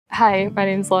Hi, my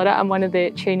name's Laura. I'm one of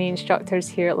the trainee instructors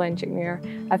here at Lendrick Muir.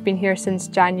 I've been here since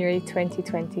January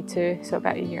 2022, so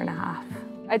about a year and a half.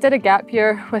 I did a gap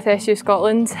year with SU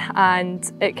Scotland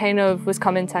and it kind of was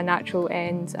coming to a natural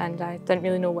end and I didn't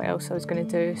really know what else I was going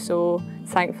to do, so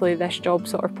thankfully this job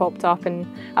sort of popped up and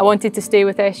I wanted to stay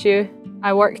with SU.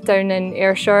 I worked down in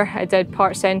Ayrshire. I did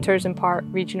part centres and part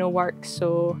regional work,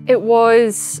 so it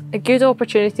was a good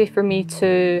opportunity for me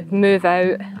to move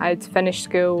out. I'd finished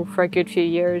school for a good few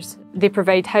years. They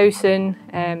provide housing,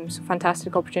 so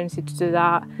fantastic opportunity to do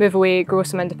that. Move away, grow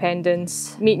some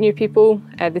independence, meet new people.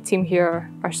 The team here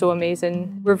are so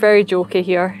amazing. We're very jokey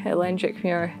here at Lendrick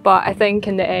Muir, but I think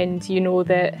in the end you know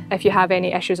that if you have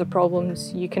any issues or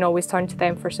problems you can always turn to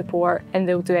them for support and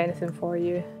they'll do anything for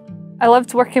you. I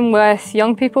loved working with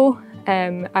young people.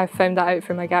 I found that out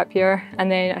from my gap year,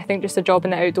 and then I think just a job in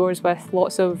the outdoors with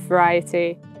lots of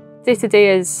variety. Day to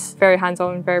day is very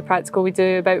hands-on, very practical. We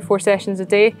do about 4 sessions a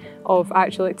day of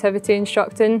actual activity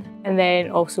instructing, and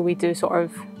then also we do sort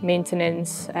of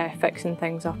maintenance, fixing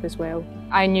things up as well.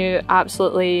 I knew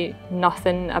absolutely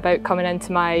nothing about coming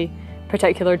into my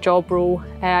particular job role.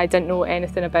 I didn't know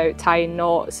anything about tying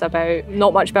knots,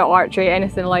 not much about archery,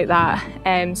 anything like that.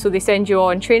 So they send you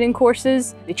on training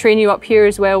courses. They train you up here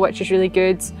as well, which is really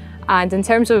good. And in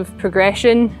terms of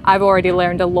progression, I've already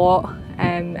learned a lot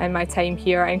in my time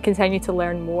here and continue to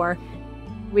learn more.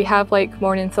 We have like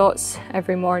morning thoughts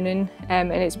every morning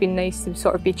and it's been nice to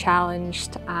sort of be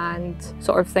challenged and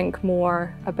sort of think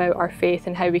more about our faith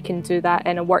and how we can do that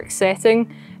in a work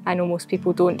setting. I know most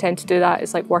people don't tend to do that.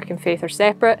 It's like work and faith are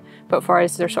separate, but for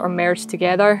us they're sort of merged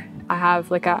together. I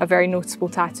have like a very noticeable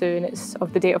tattoo and it's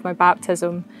of the date of my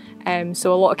baptism.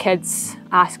 So a lot of kids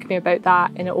ask me about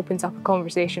that and it opens up a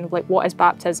conversation of like what is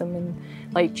baptism and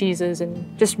like Jesus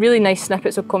and just really nice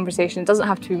snippets of conversation. It doesn't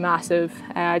have to be massive.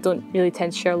 I don't really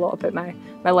tend to share a lot about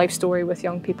my life story with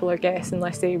young people or guests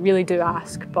unless they really do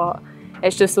ask, but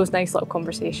it's just those nice little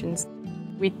conversations.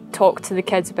 We talk to the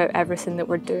kids about everything that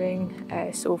we're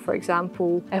doing. So for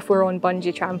example, if we're on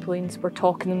bungee trampolines, we're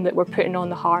talking them that we're putting on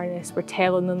the harness, we're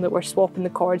telling them that we're swapping the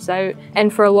cords out.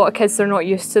 And for a lot of kids, they're not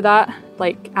used to that.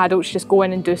 Like adults just go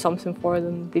in and do something for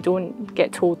them. They don't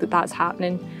get told that that's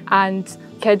happening. And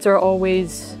kids are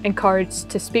always encouraged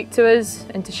to speak to us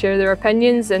and to share their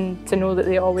opinions and to know that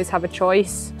they always have a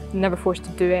choice. They're never forced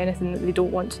to do anything that they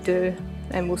don't want to do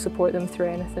and we'll support them through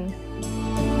anything.